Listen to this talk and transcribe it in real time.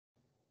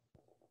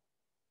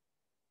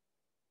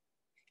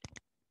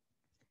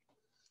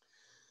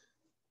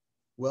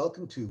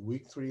Welcome to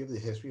week 3 of the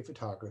history of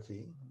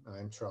photography.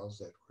 I'm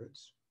Charles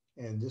Edwards,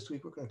 and this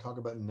week we're going to talk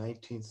about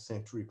 19th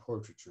century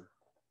portraiture.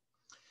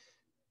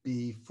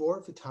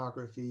 Before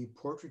photography,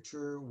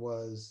 portraiture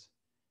was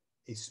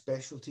a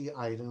specialty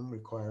item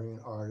requiring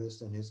an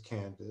artist and his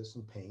canvas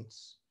and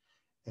paints,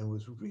 and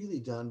was really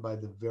done by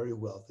the very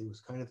wealthy. It was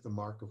kind of the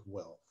mark of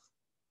wealth.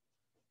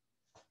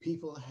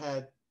 People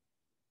had,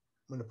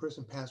 when a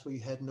person passed away,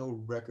 you had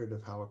no record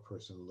of how a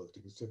person looked,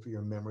 except for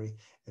your memory,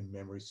 and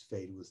memories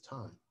fade with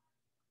time.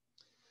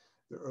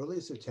 The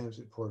earliest attempts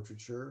at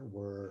portraiture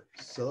were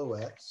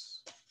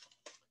silhouettes.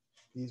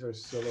 These are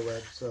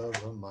silhouettes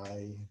of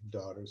my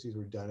daughters. These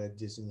were done at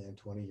Disneyland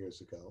 20 years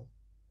ago.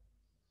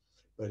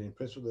 But in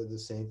principle, they're the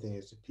same thing.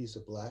 It's a piece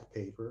of black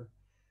paper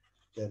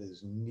that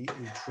is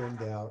neatly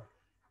trimmed out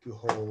to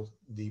hold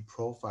the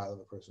profile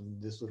of a person.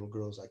 This little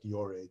girl is like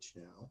your age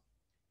now.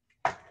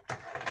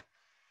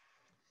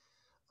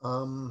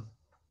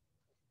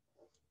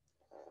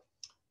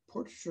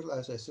 Portraiture,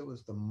 as I said,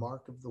 was the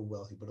mark of the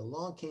wealthy, but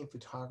along came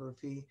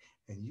photography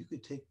and you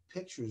could take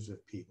pictures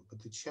of people,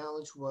 but the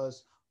challenge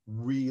was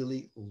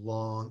really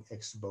long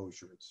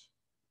exposures.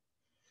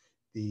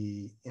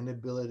 The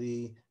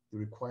inability, the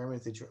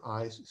requirement that your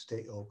eyes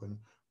stay open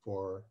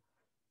for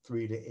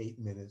 3 to 8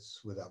 minutes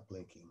without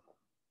blinking.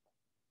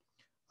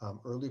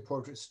 Early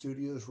portrait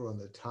studios were on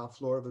the top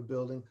floor of a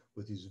building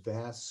with these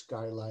vast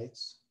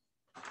skylights.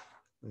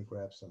 Let me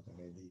grab something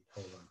I need.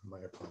 Hold on, my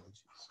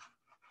apologies.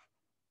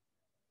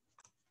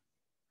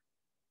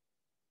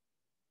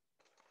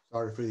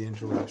 Sorry for the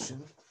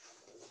interruption.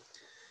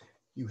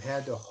 You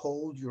had to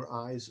hold your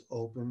eyes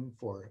open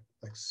for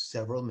like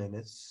several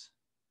minutes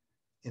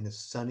in a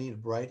sunny and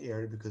bright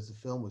area because the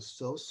film was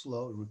so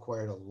slow. It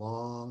required a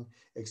long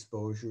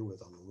exposure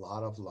with a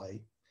lot of light.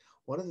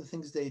 One of the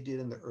things they did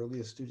in the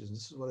earliest studios, and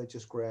this is what I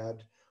just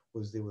grabbed,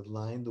 was they would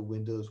line the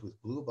windows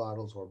with blue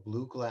bottles or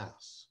blue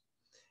glass.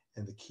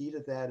 And the key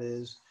to that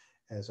is,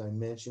 as I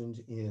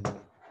mentioned in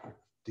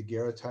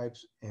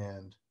daguerreotypes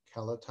and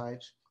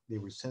calotypes, they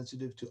were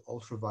sensitive to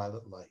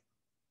ultraviolet light.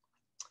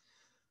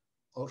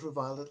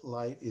 Ultraviolet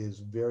light is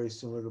very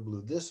similar to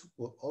blue.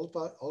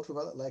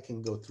 Ultraviolet light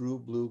can go through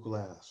blue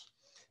glass,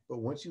 but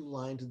once you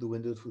lined the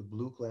windows with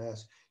blue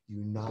glass,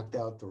 you knocked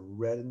out the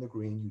red and the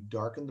green, you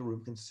darkened the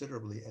room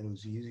considerably, and it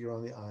was easier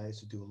on the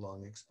eyes to do a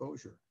long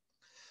exposure.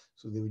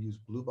 So they would use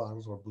blue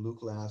bottles or blue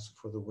glass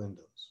for the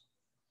windows.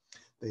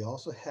 They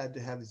also had to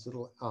have these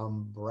little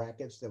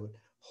brackets that would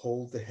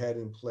hold the head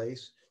in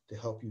place to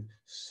help you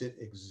sit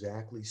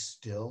exactly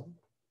still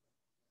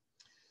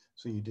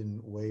so you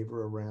didn't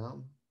waver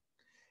around.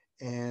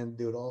 And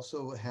they would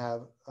also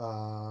have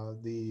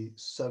the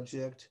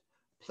subject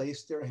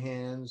place their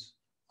hands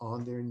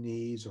on their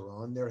knees or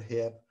on their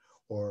hip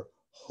or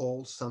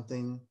hold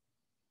something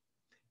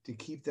to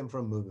keep them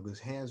from moving, because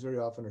hands very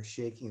often are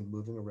shaking and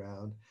moving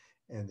around.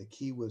 And the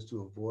key was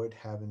to avoid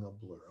having a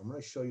blur. I'm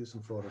going to show you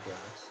some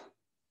photographs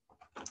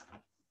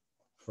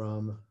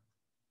from,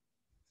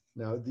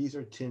 now these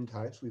are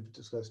tintypes. We've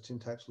discussed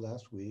tintypes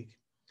last week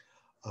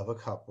of a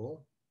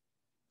couple.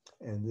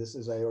 And this,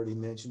 as I already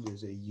mentioned,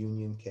 is a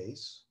union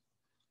case.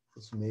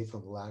 It's made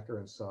from lacquer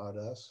and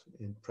sawdust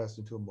and pressed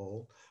into a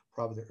mold,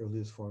 probably the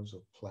earliest forms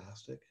of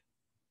plastic.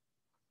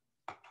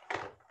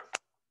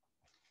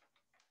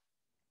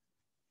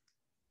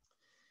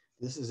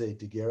 This is a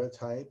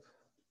daguerreotype,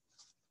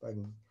 if I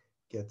can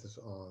get this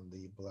on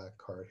the black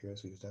card here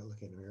so you start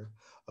looking here,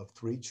 of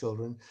 3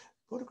 children.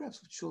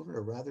 Photographs of children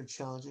are rather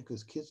challenging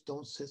because kids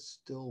don't sit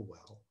still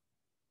well.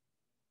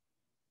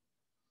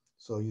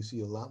 So you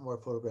see a lot more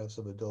photographs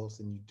of adults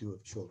than you do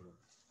of children.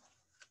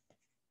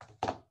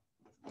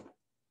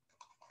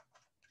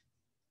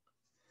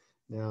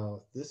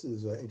 Now, this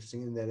is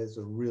interesting in that it's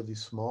a really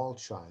small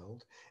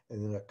child,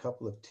 and then a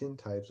couple of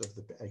tintypes of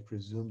the, I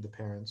presume, the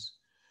parents.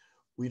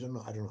 We don't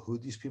know, I don't know who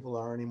these people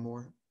are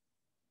anymore.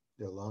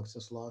 They're long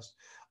since lost.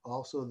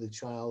 Also, the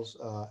child's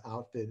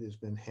outfit has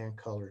been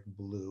hand-colored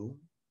blue.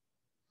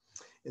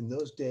 In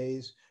those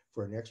days,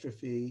 for an extra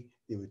fee,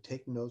 they would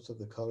take notes of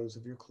the colors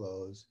of your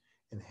clothes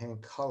and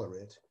hand color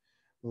it.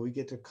 When we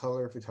get to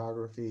color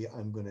photography,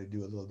 I'm going to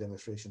do a little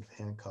demonstration of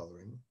hand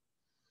coloring.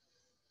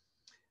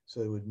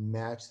 So it would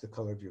match the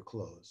color of your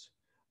clothes.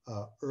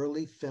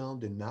 Early film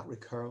did not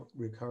record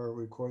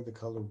the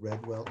color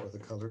red well or the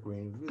color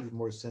green. It was really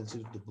more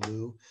sensitive to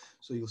blue.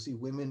 So you'll see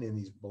women in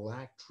these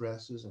black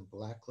dresses and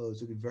black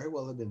clothes. It could very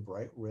well have been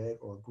bright red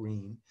or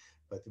green,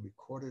 but they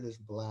recorded as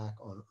black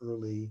on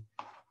early,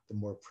 the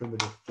more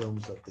primitive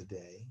films of the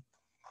day.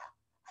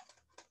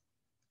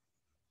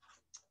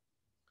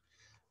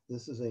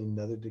 This is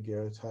another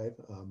daguerreotype,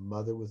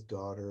 mother with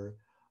daughter,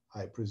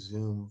 I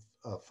presume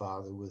a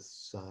father with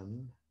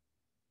son.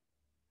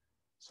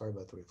 Sorry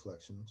about the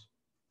reflections.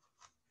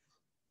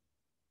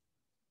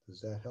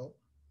 Does that help?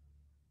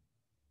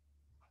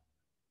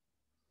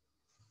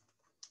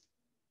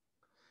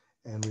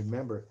 And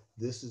remember,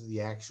 this is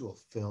the actual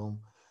film.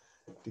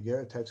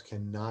 Daguerreotypes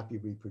cannot be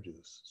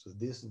reproduced. So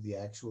this is the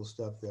actual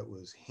stuff that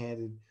was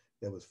handed,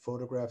 that was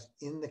photographed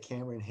in the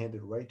camera and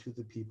handed right to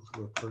the people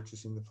who were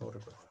purchasing the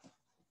photograph.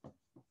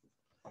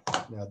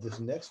 Now, this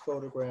next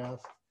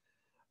photograph,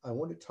 I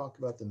want to talk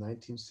about the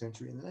 19th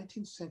century. In the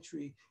 19th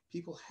century,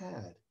 people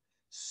had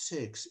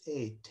 6,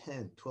 8,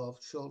 10,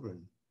 12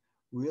 children,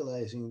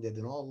 realizing that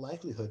in all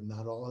likelihood,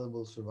 not all of them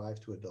will survive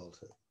to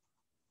adulthood.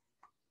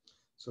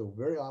 So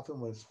very often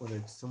when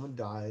someone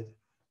died,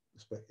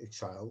 a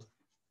child,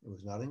 it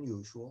was not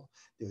unusual,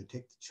 they would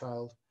take the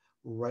child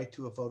right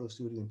to a photo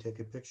studio and take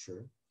a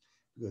picture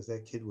because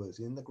that kid was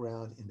in the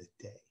ground in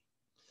a day.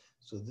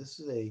 So this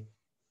is a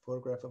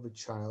photograph of a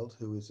child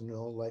who is in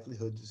all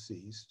likelihood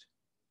deceased.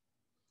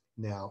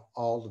 Now,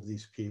 all of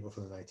these people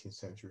from the 19th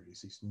century are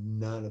deceased.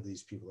 None of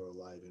these people are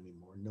alive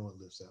anymore. No one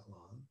lives that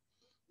long.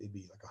 They'd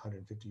be like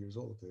 150 years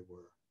old if they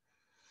were.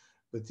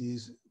 But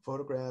these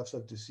photographs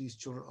of deceased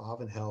children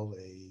often held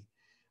a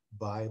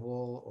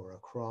Bible or a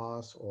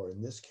cross, or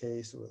in this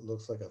case, it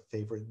looks like a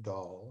favorite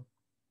doll.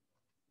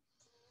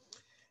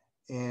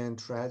 And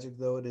tragic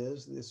though it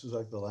is, this was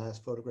like the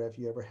last photograph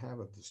you ever have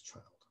of this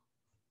child.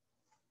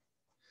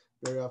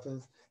 Very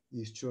often,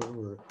 these children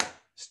were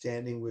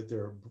standing with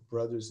their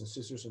brothers and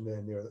sisters, and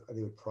then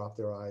they would prop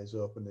their eyes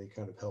open. They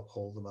kind of help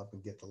hold them up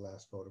and get the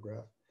last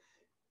photograph.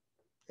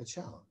 A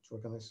challenge,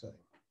 what can I say?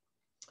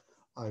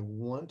 I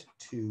want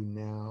to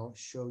now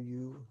show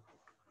you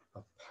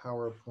a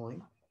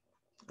PowerPoint.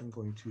 I'm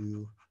going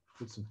to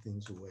put some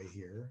things away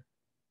here.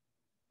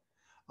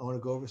 I want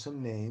to go over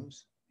some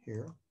names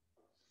here.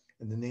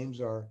 And the names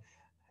are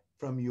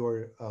from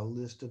your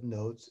list of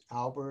notes: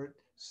 Albert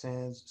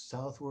Sands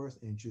Southworth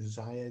and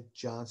Josiah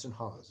Johnson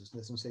Hawes. It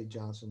doesn't say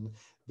Johnson.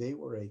 They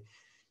were a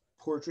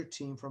portrait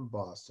team from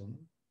Boston.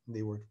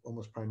 They were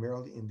almost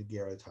primarily into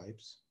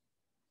daguerreotypes.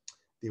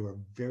 They were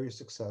very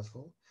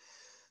successful.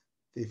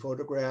 They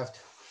photographed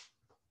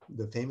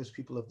the famous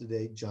people of the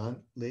day,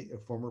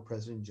 former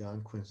President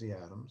John Quincy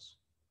Adams,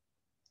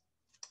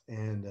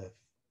 and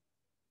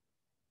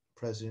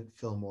President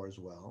Fillmore as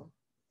well.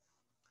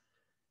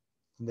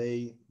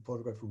 They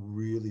photographed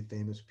really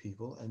famous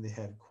people, and they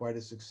had quite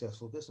a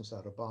successful business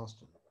out of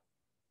Boston.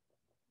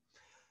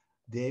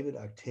 David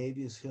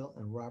Octavius Hill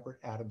and Robert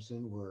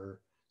Adamson were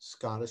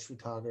Scottish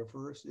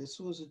photographers. This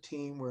was a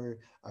team where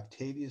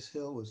Octavius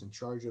Hill was in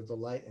charge of the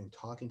light and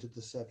talking to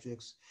the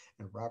subjects,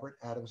 and Robert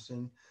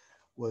Adamson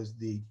was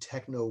the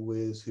techno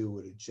whiz who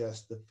would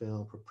adjust the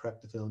film, prep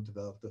the film,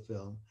 develop the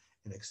film,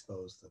 and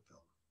expose the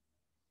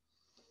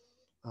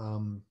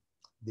film.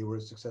 They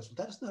were successful.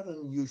 That is not an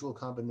unusual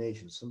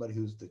combination. Somebody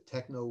who's the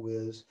techno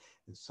whiz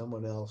and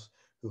someone else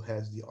who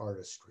has the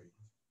artistry.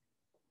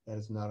 That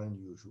is not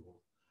unusual.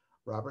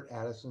 Robert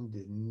Addison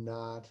did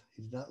not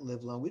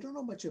live long. We don't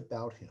know much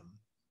about him.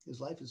 His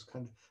life is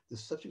the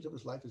subject of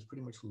his life is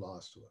pretty much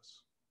lost to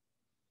us.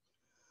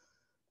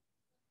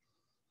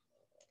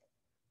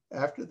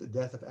 After the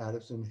death of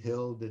Adamson,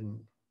 Hill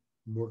didn't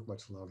work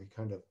much longer.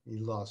 He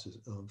lost his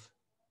oomph.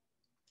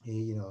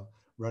 He,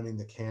 running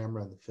the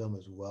camera and the film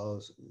as well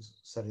as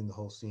setting the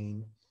whole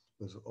scene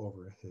was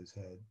over his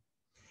head.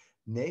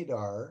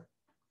 Nadar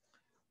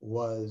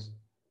was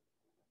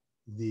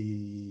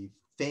the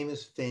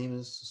famous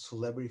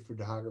celebrity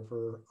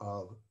photographer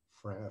of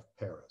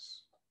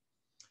Paris.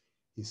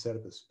 He set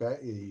up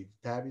a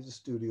fabulous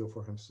studio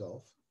for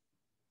himself.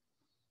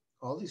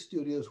 All these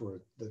studios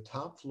were the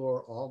top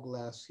floor, all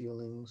glass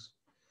ceilings,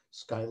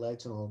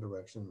 skylights in all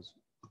directions.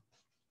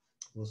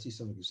 We'll see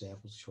some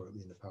examples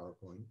shortly in the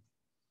PowerPoint.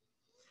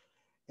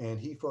 And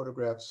he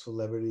photographed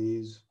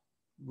celebrities.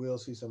 We'll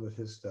see some of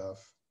his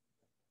stuff.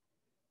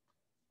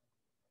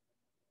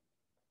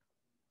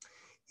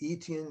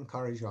 Etienne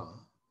Carjat,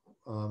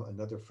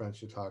 another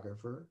French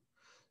photographer,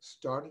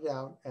 started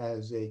out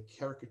as a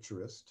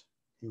caricaturist.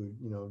 He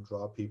would,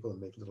 draw people and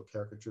make little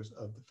caricatures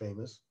of the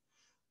famous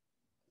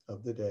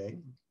of the day,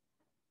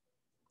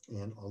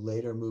 and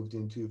later moved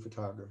into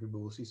photography, but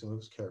we'll see some of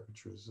his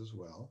caricatures as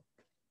well.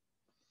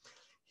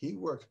 He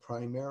worked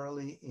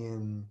primarily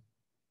in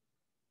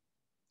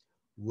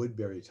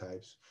Woodbury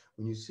types.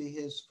 When you see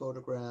his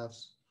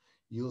photographs,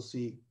 you'll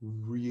see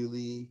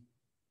really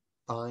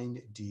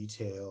fine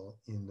detail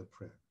in the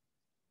print.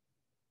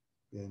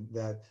 And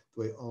that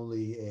the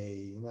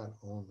way not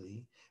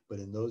only, but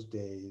in those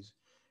days,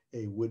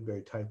 a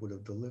Woodbury type would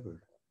have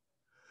delivered.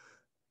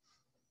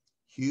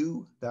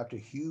 Dr.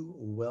 Hugh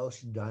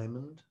Welsh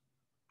Diamond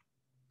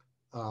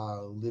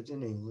lived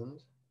in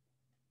England,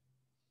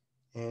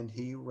 and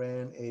he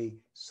ran a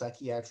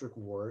psychiatric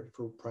ward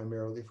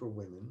primarily for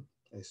women,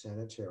 a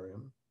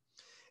sanitarium.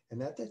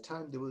 And at that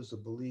time, there was a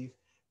belief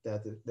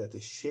that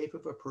the shape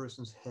of a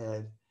person's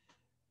head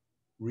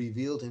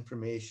revealed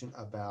information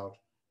about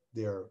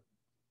their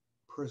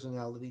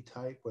personality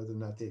type, whether or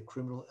not they had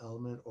criminal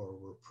element or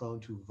were prone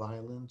to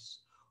violence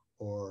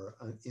or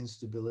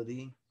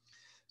instability.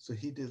 So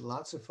he did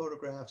lots of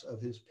photographs of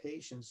his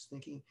patients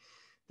thinking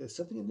that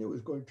something in there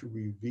was going to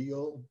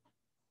reveal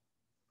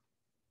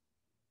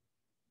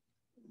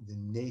the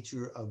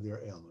nature of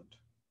their ailment.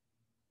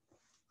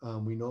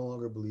 We no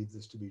longer believe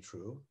this to be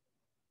true.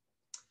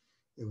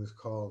 It was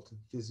called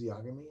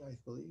physiognomy, I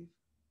believe.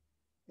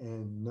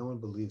 And no one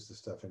believes this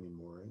stuff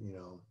anymore,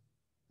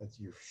 that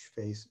your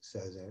face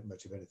says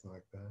much of anything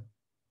like that.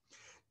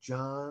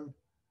 John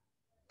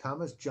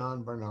Thomas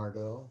John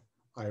Barnardo,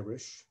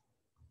 Irish,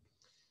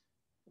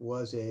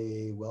 was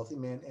a wealthy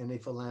man and a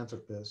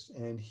philanthropist,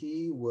 and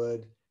he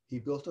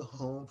built a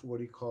home for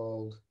what he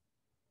called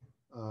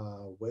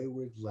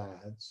wayward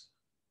lads,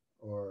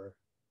 or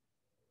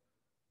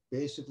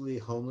basically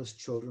homeless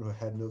children who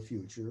had no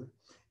future.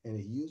 And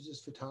he used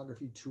his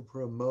photography to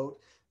promote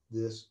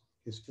this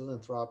his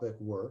philanthropic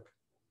work.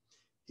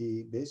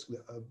 He basically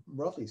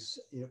roughly,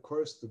 of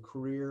course, the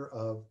career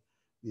of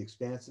the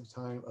expansive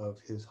time of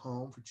his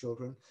home for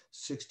children,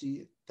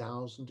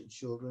 60,000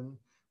 children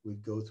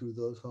would go through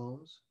those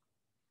homes.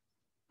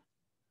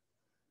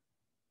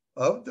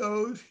 Of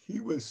those,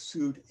 he was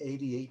sued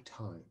 88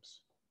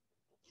 times.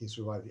 He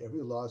survived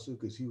every lawsuit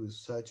because he was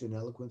such an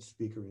eloquent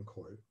speaker in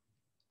court.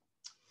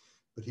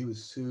 But he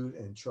was sued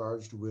and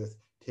charged with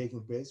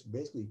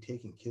basically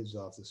taking kids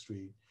off the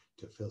street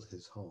to fill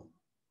his home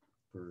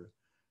for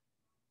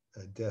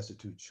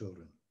destitute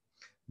children.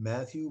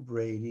 Matthew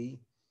Brady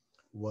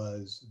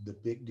was the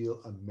big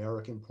deal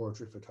American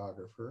portrait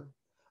photographer,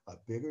 a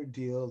bigger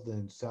deal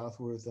than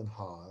Southworth and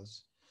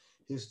Hawes.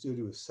 His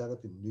studio was set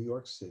up in New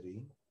York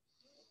City.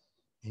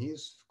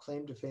 His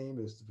claim to fame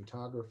is the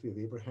photography of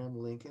Abraham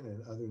Lincoln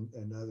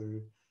and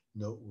other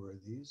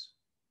noteworthies.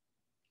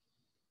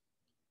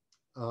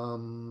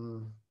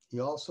 He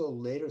also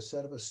later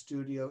set up a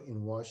studio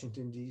in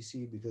Washington,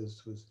 D.C.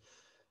 because there was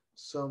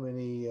so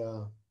many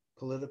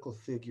political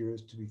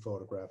figures to be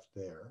photographed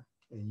there.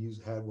 And he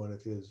had one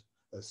of his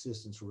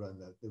assistants run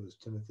that. It was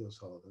Timothy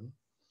O'Sullivan,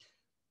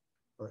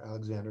 or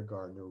Alexander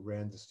Gardner,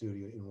 ran the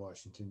studio in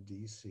Washington,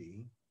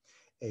 D.C.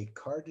 A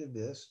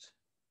cardivist,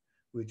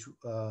 which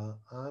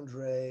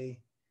Andre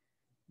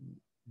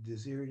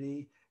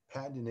Desirdi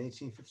patented in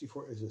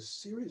 1854, is a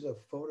series of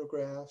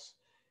photographs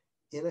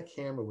in a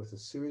camera with a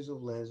series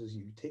of lenses.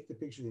 You take the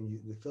picture, and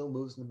the film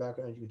moves in the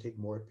background. You can take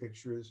more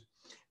pictures,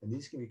 and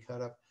these can be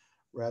cut up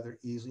rather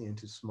easily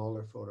into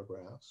smaller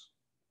photographs.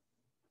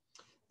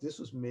 This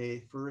was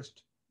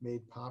first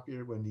made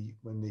popular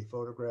when they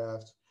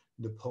photographed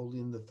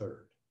Napoleon III,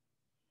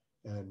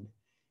 and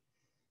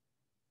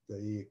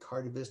the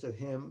cardivist of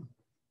him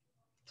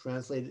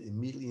translated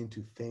immediately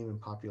into fame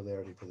and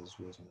popularity for this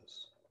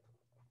business.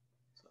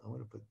 So I'm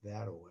going to put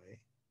that away.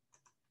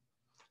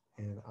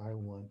 And I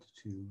want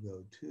to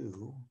go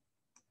to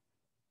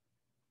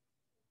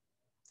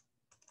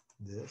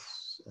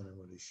this, and I'm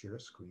going to share a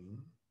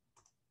screen.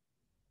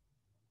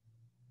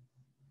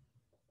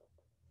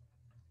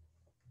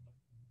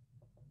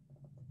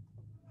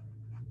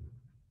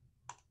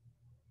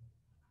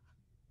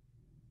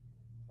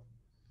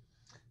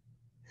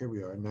 Here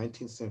we are,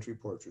 19th century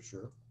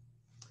portraiture.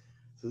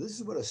 So this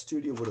is what a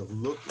studio would have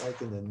looked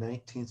like in the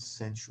 19th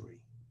century.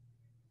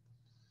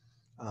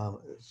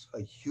 It's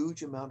a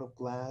huge amount of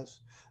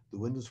glass. The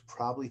window's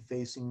probably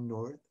facing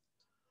north.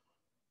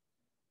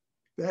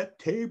 That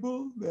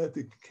table that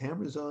the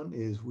camera's on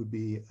would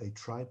be a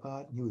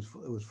tripod. It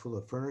was full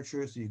of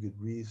furniture, so you could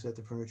reset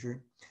the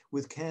furniture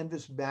with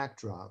canvas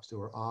backdrops. There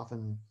were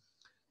often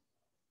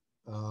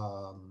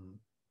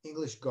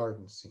English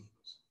garden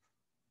scenes.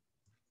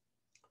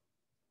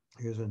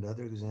 Here's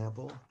another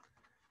example.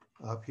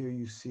 Up here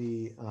you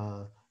see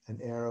an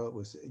arrow.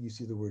 You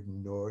see the word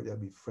north.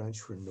 That'd be French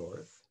for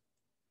north.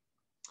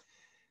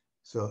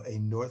 So a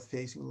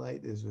north-facing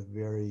light is a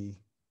very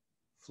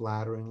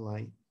flattering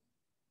light.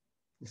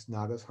 It's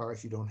not as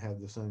harsh. You don't have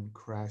the sun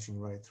crashing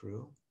right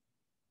through.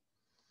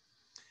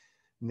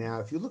 Now,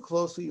 if you look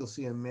closely, you'll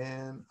see a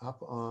man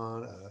up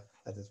on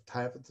at the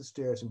top of the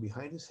stairs, and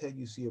behind his head,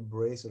 you see a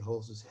brace that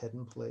holds his head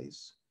in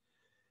place.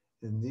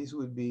 And these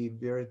would be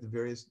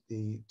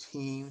the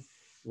team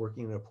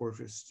working in a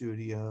portrait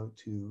studio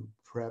to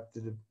prep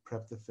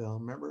the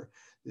film. Remember,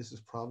 this is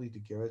probably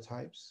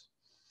daguerreotypes,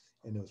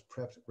 and it was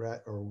prepped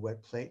or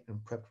wet plate and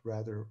prepped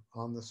rather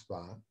on the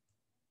spot.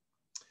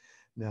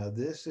 Now,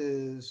 this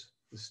is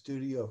the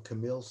studio of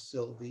Camille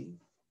Sylvie.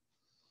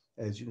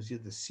 As you can see,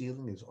 the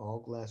ceiling is all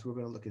glass. We're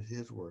going to look at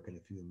his work in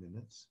a few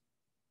minutes.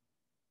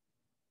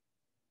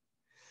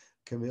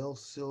 Camille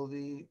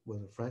Sylvie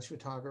was a French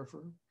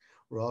photographer.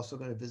 We're also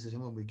going to visit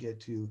him when we get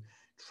to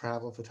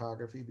travel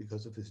photography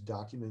because of his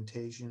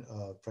documentation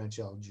of French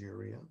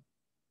Algeria.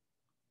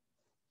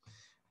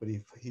 But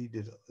he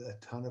did a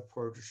ton of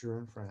portraiture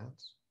in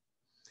France.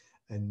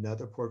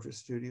 Another portrait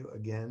studio,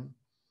 again,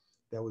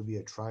 that would be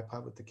a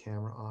tripod with the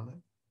camera on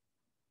it.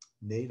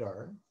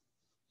 Nadar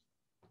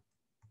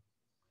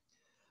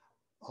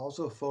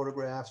also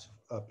photographed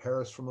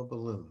Paris from a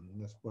balloon.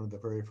 That's one of the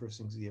very first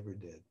things he ever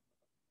did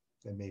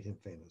that made him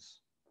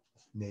famous.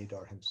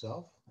 Nadar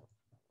himself.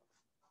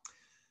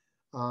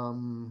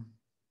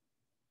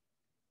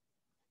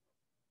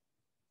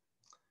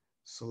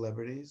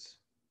 Celebrities,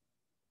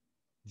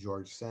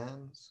 George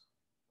Sands.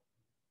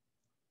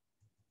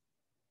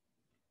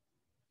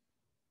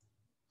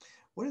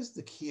 What is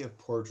the key of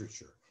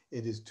portraiture?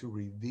 It is to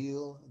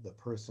reveal the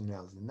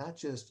personality, not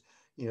just,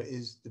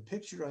 is the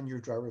picture on your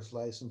driver's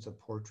license a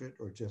portrait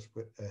or just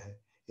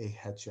a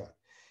headshot?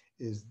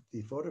 Is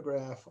the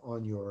photograph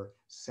on your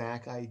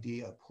SAC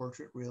ID a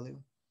portrait really?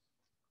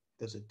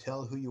 Does it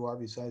tell who you are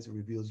besides it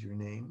reveals your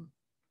name?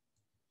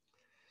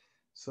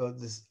 So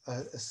this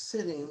a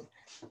sitting,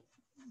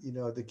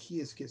 the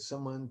key is to get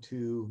someone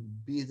to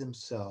be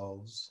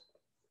themselves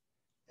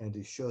and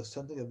to show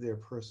something of their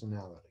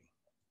personality.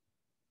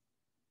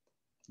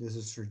 This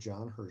is Sir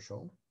John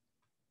Herschel.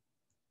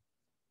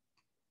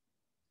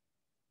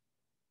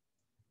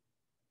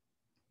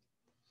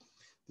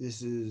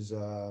 This is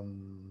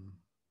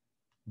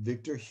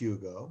Victor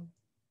Hugo,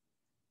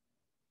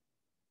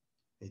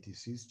 a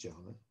deceased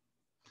gentleman.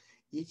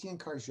 Etienne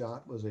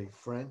Carjat was a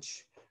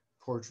French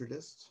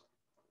portraitist.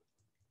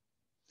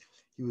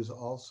 He was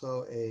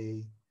also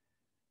he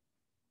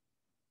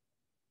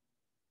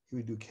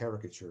would do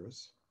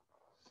caricatures.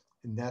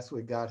 And that's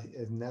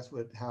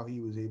how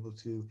he was able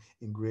to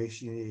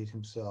ingratiate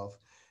himself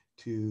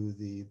to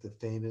the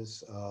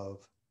famous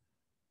of,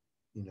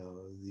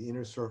 the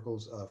inner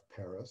circles of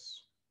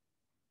Paris.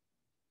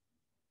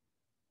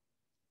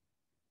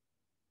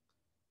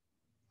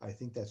 I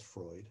think that's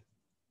Freud.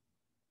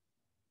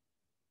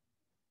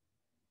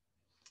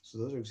 So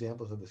those are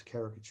examples of his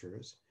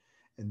caricatures,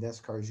 and that's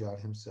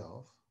Carjat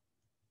himself.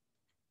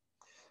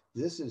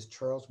 This is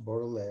Charles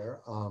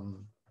Baudelaire.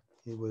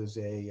 He was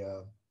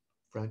a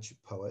French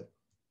poet.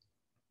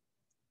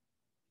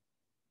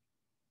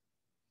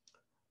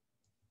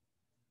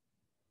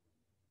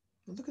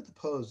 And look at the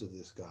pose of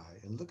this guy,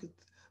 and look at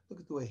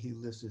the way he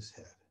lifts his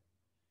head.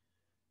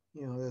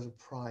 There's a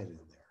pride in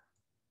there.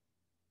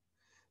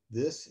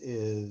 This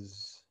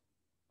is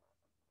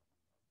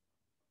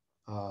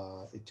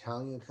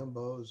Italian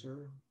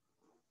composer,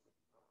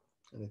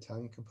 an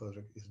Italian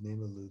composer. His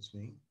name eludes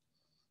me.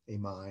 A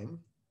mime.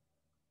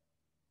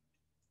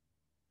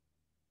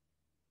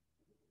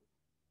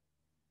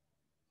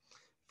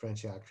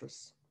 French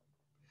actress.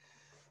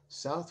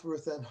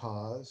 Southworth and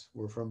Hawes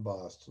were from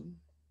Boston,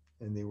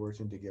 and they worked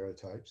in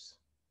daguerreotypes.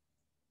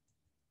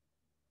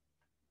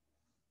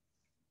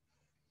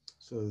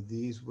 So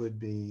these would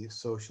be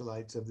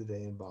socialites of the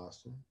day in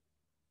Boston.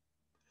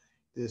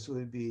 This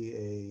would be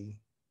a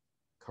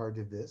carte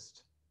de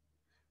visite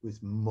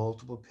with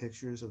multiple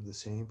pictures of the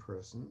same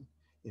person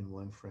in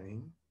one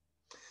frame.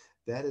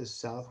 That is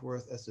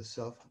Southworth. That's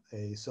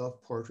a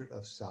self-portrait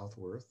of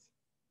Southworth,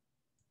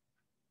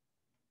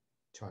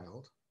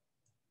 child.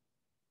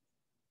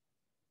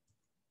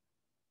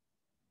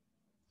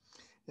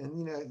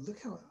 And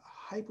look how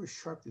hyper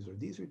sharp these are.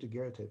 These are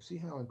daguerreotypes. See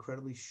how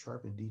incredibly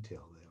sharp and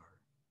detailed they are.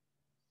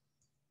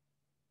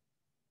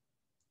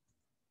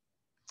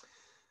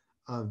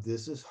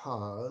 This is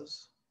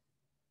Hawes,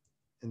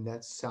 and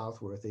that's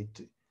Southworth.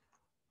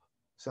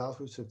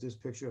 Southworth took this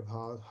picture of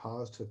Hawes.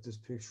 Hawes took this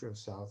picture of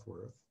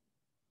Southworth.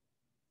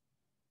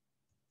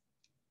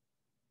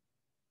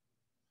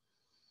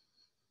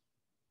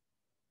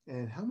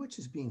 And how much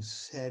is being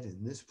said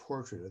in this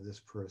portrait of this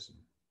person,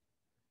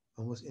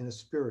 almost in a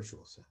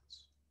spiritual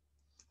sense?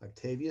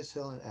 Octavius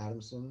Hill and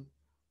Adamson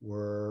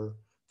were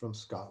from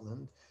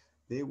Scotland.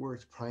 They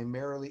worked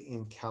primarily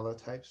in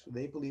calotypes.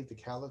 They believed the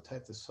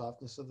calotype, the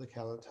softness of the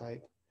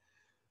calotype,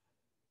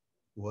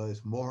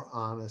 was more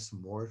honest,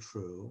 more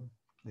true.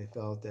 They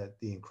felt that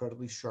the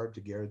incredibly sharp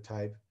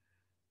daguerreotype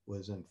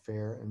was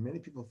unfair, and many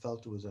people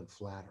felt it was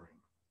unflattering.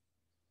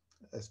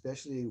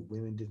 Especially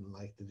women didn't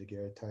like the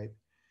daguerreotype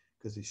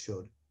because it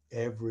showed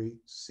every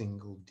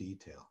single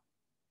detail.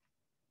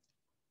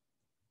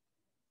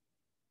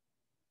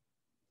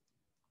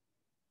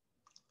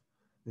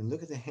 And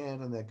look at the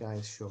hand on that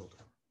guy's shoulder.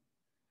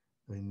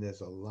 I mean,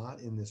 there's a lot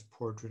in this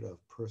portrait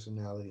of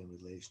personality and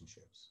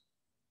relationships.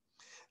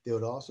 They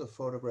would also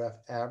photograph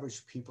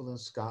average people in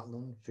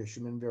Scotland,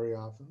 fishermen very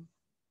often.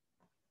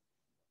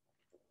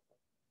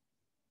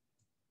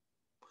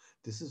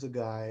 This is a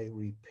guy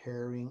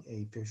repairing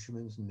a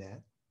fisherman's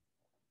net.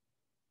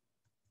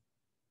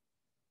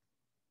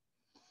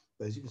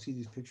 But as you can see,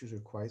 these pictures are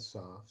quite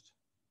soft.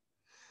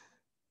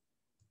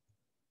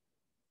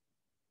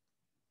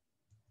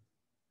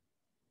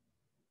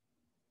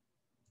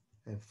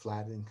 And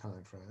flat in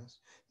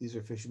contrast. These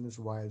are fishermen's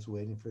wives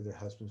waiting for their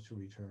husbands to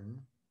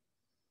return.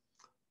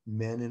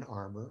 Men in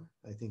armor.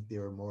 I think they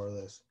were more or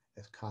less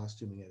as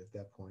costuming it at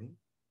that point.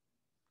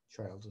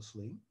 Child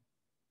asleep.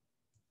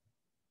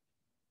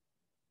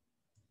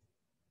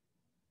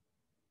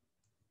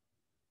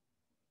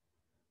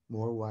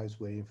 More wives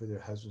waiting for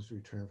their husbands to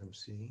return from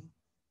sea.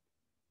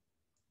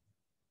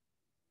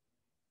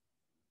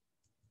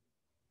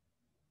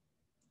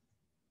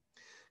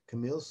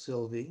 Camille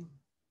Sylvie,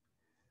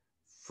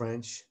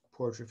 French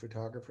portrait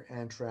photographer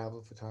and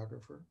travel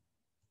photographer.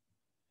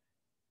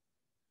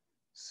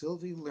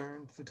 Sylvie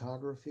learned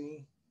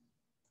photography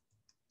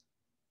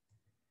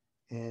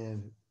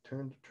and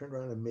turned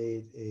around and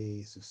made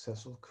a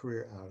successful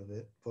career out of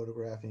it,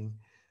 photographing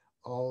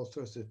all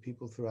sorts of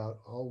people throughout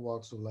all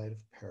walks of life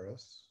of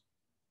Paris,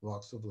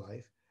 walks of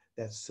life.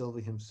 That's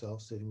Sylvie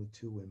himself sitting with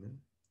two women.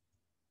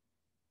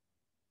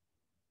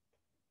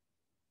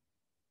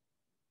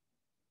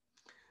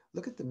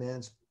 Look at the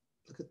man's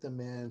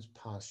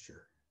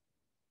posture.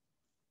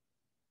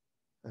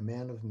 A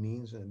man of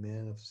means and a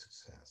man of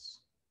success.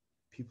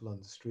 People on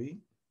the street.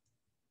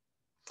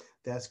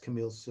 That's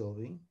Camille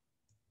Sylvie.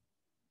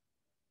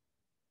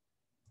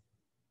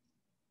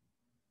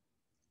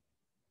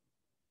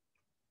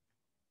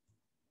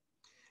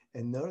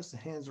 And notice the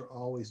hands are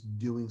always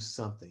doing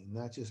something,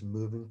 not just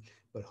moving,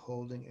 but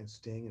holding and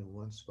staying in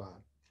one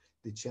spot.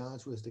 The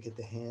challenge was to get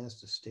the hands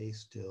to stay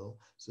still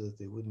so that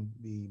they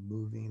wouldn't be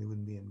moving, they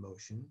wouldn't be in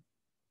motion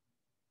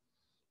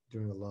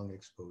during a long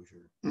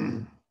exposure.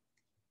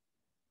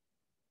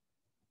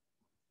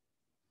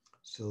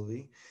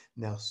 Sylvie.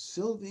 Now,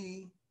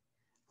 Sylvie,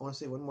 I want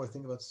to say one more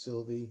thing about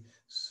Sylvie.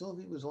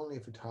 Sylvie was only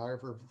a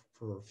photographer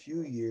for a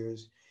few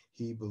years.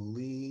 He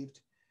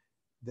believed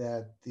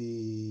that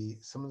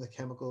some of the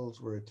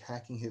chemicals were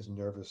attacking his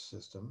nervous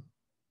system.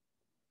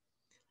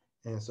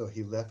 And so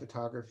he left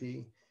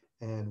photography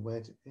and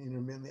went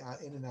intermittently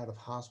in and out of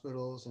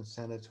hospitals and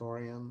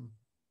sanatorium.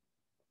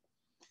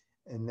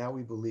 And now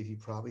we believe he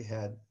probably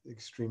had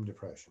extreme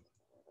depression.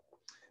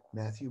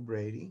 Matthew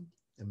Brady,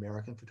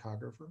 American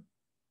photographer,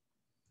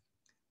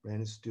 ran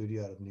his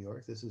studio out of New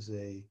York.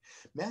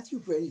 Matthew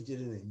Brady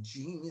did an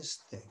ingenious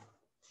thing.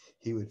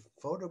 He would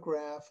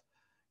photograph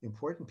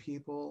important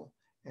people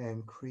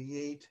and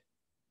create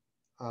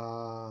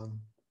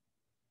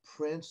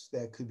prints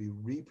that could be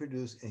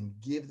reproduced and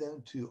give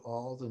them to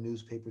all the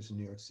newspapers in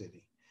New York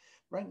City.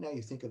 Right now,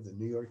 you think of the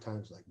New York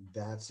Times like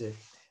that's it.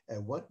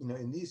 And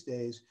in these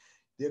days,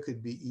 there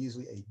could be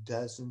easily a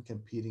dozen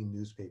competing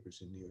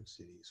newspapers in New York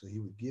City. So he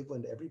would give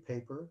one to every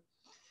paper.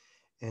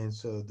 And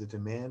so the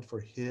demand for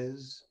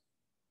his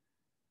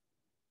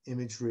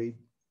imagery,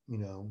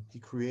 he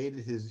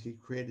created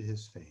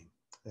his fame.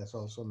 That's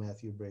also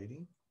Matthew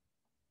Brady.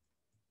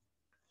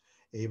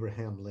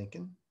 Abraham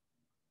Lincoln.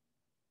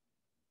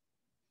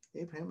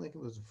 Abraham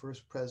Lincoln was the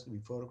first president to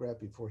be photographed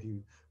before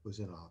he was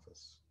in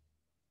office.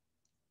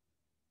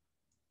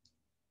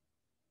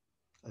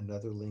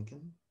 Another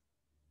Lincoln.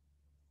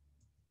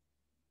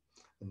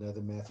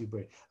 Another Matthew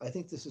Brady. I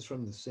think this is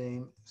from the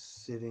same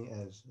sitting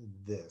as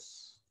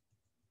this.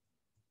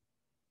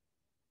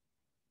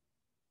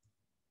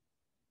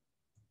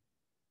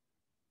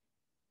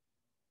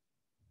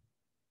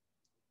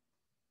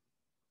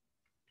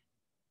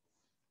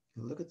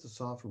 And look at the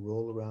soft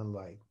roll around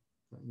light.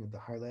 The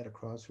highlight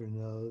across her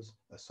nose,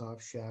 a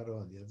soft shadow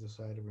on the other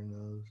side of her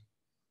nose.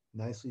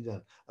 Nicely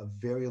done. A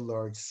very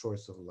large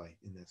source of light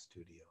in that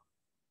studio.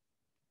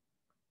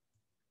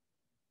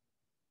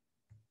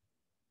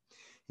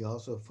 He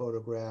also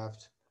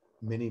photographed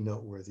many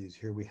noteworthies.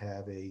 Here we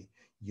have a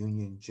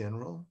Union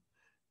general.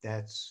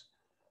 That's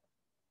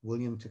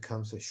William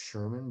Tecumseh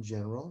Sherman,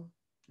 general.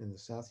 In the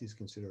South, he's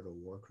considered a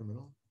war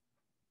criminal.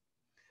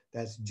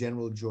 That's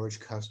General George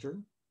Custer.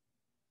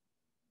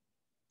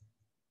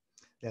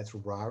 That's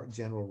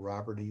General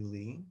Robert E.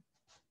 Lee.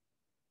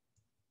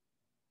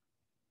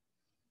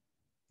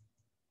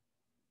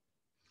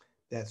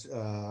 That's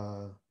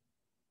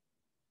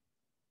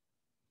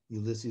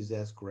Ulysses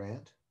S.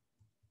 Grant.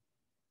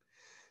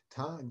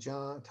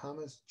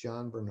 Thomas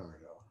John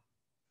Barnardo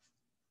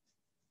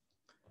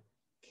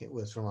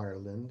was from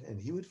Ireland, and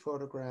he would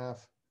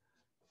photograph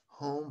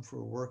home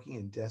for working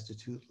and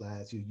destitute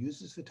lads. He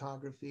uses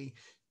photography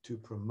to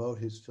promote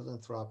his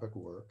philanthropic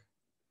work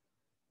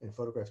and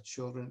photograph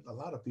children, a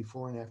lot of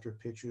before and after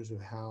pictures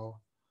of how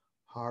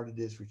hard it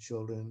is for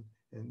children.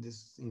 And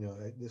this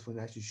one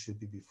actually should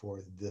be before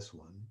this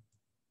one.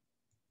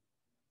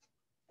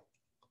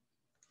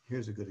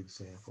 Here's a good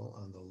example.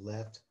 On the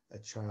left, a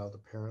child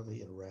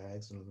apparently in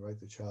rags, and on the right,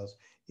 the child's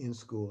in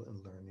school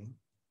and learning.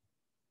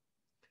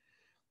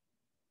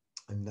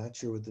 I'm not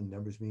sure what the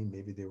numbers mean.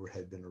 Maybe they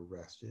had been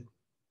arrested.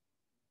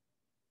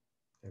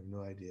 I have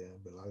no idea,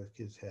 but a lot of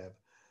kids have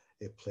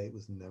a plate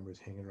with numbers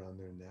hanging around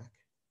their neck.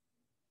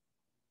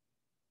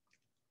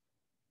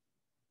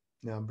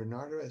 Now,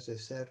 Barnardo, as I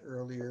said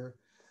earlier,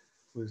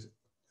 was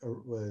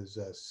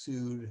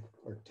sued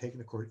or taken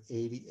to court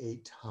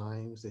 88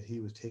 times that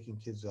he was taking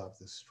kids off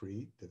the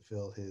street to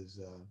fill his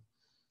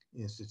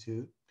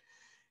institute.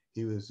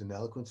 He was an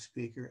eloquent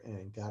speaker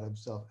and got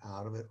himself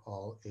out of it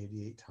all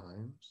 88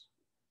 times.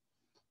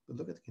 But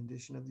look at the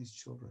condition of these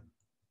children.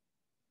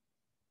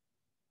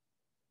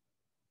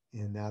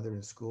 And now they're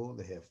in school,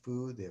 they have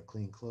food, they have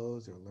clean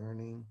clothes, they're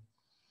learning,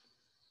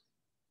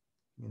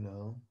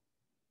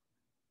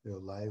 their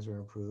lives are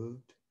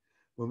improved.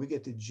 When we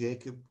get to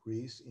Jacob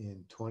Riis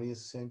in 20th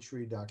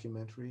century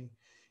documentary,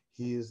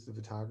 he is the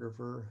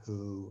photographer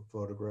who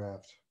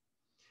photographed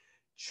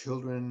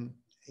children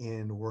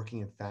working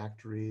in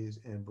factories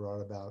and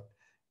brought about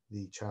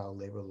the child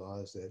labor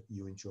laws that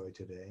you enjoy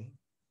today.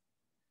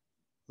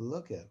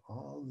 Look at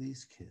all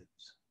these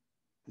kids.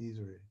 These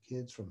are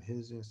kids from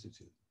his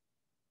institute.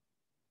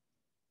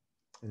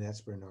 And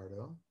that's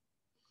Barnardo.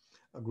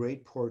 A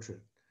great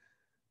portrait.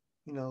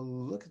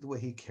 Look at the way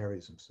he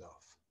carries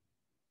himself.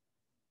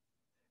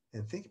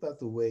 And think about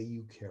the way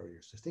you carry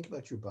yourself. Think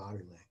about your body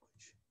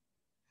language.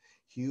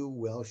 Hugh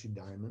Welsh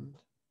Diamond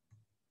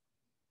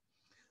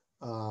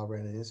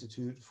ran an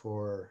institute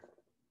for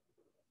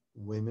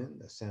women,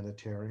 a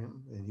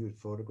sanitarium, and he would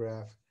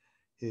photograph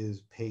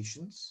his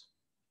patients.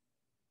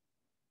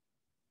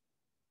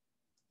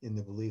 in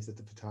the belief that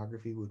the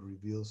photography would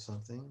reveal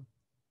something.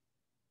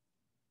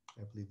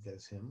 I believe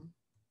that's him.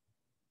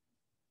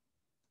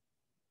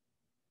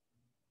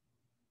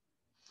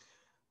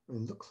 I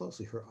mean, look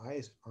closely. Her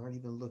eyes aren't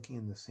even looking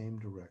in the same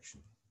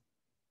direction.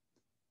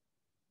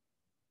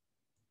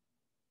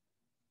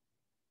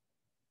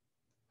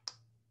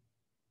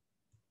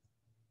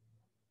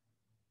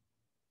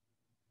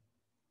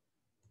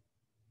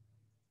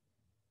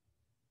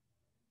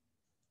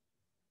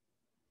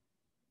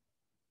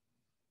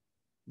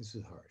 This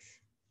is harsh.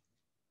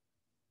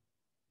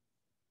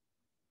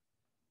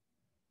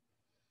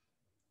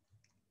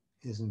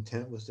 His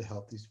intent was to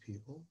help these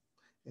people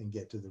and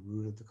get to the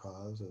root of the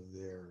cause of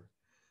their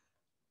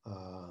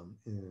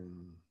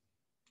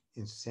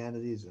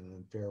insanity is an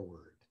unfair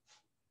word,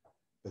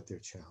 but their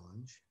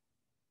challenge.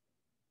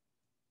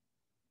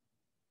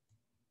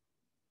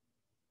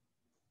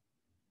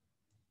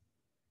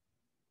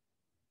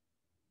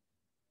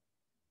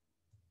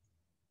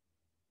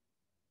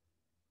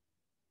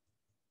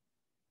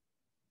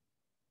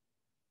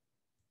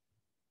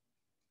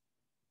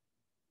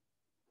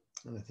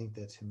 And I think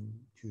that's him,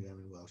 Jude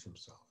Edmund Welsh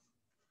himself.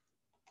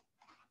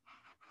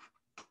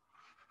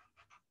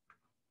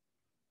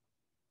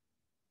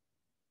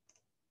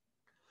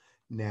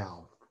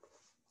 Now,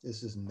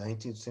 this is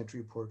 19th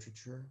century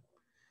portraiture.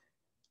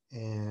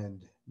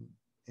 And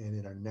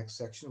in our next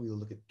section, we will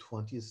look at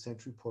 20th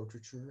century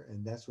portraiture.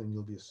 And that's when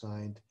you'll be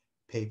assigned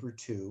paper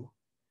 2.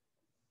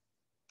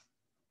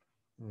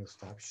 I'm going to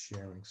stop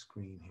sharing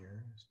screen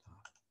here.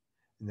 Stop.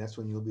 And that's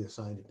when you'll be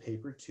assigned to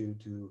paper 2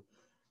 to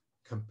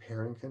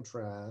compare and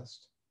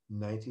contrast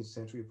 19th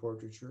century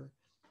portraiture,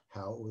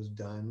 how it was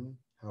done,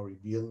 how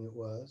revealing it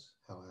was,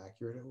 how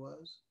accurate it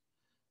was,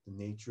 the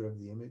nature of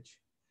the image.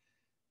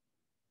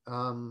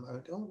 I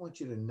don't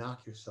want you to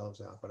knock yourselves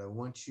out, but I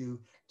want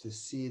you to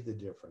see the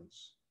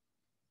difference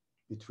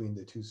between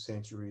the 2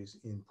 centuries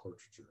in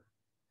portraiture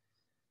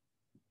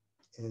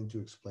and to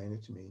explain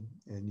it to me.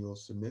 And you'll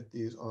submit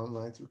these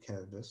online through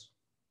Canvas.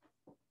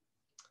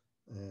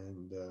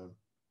 And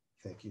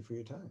thank you for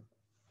your time.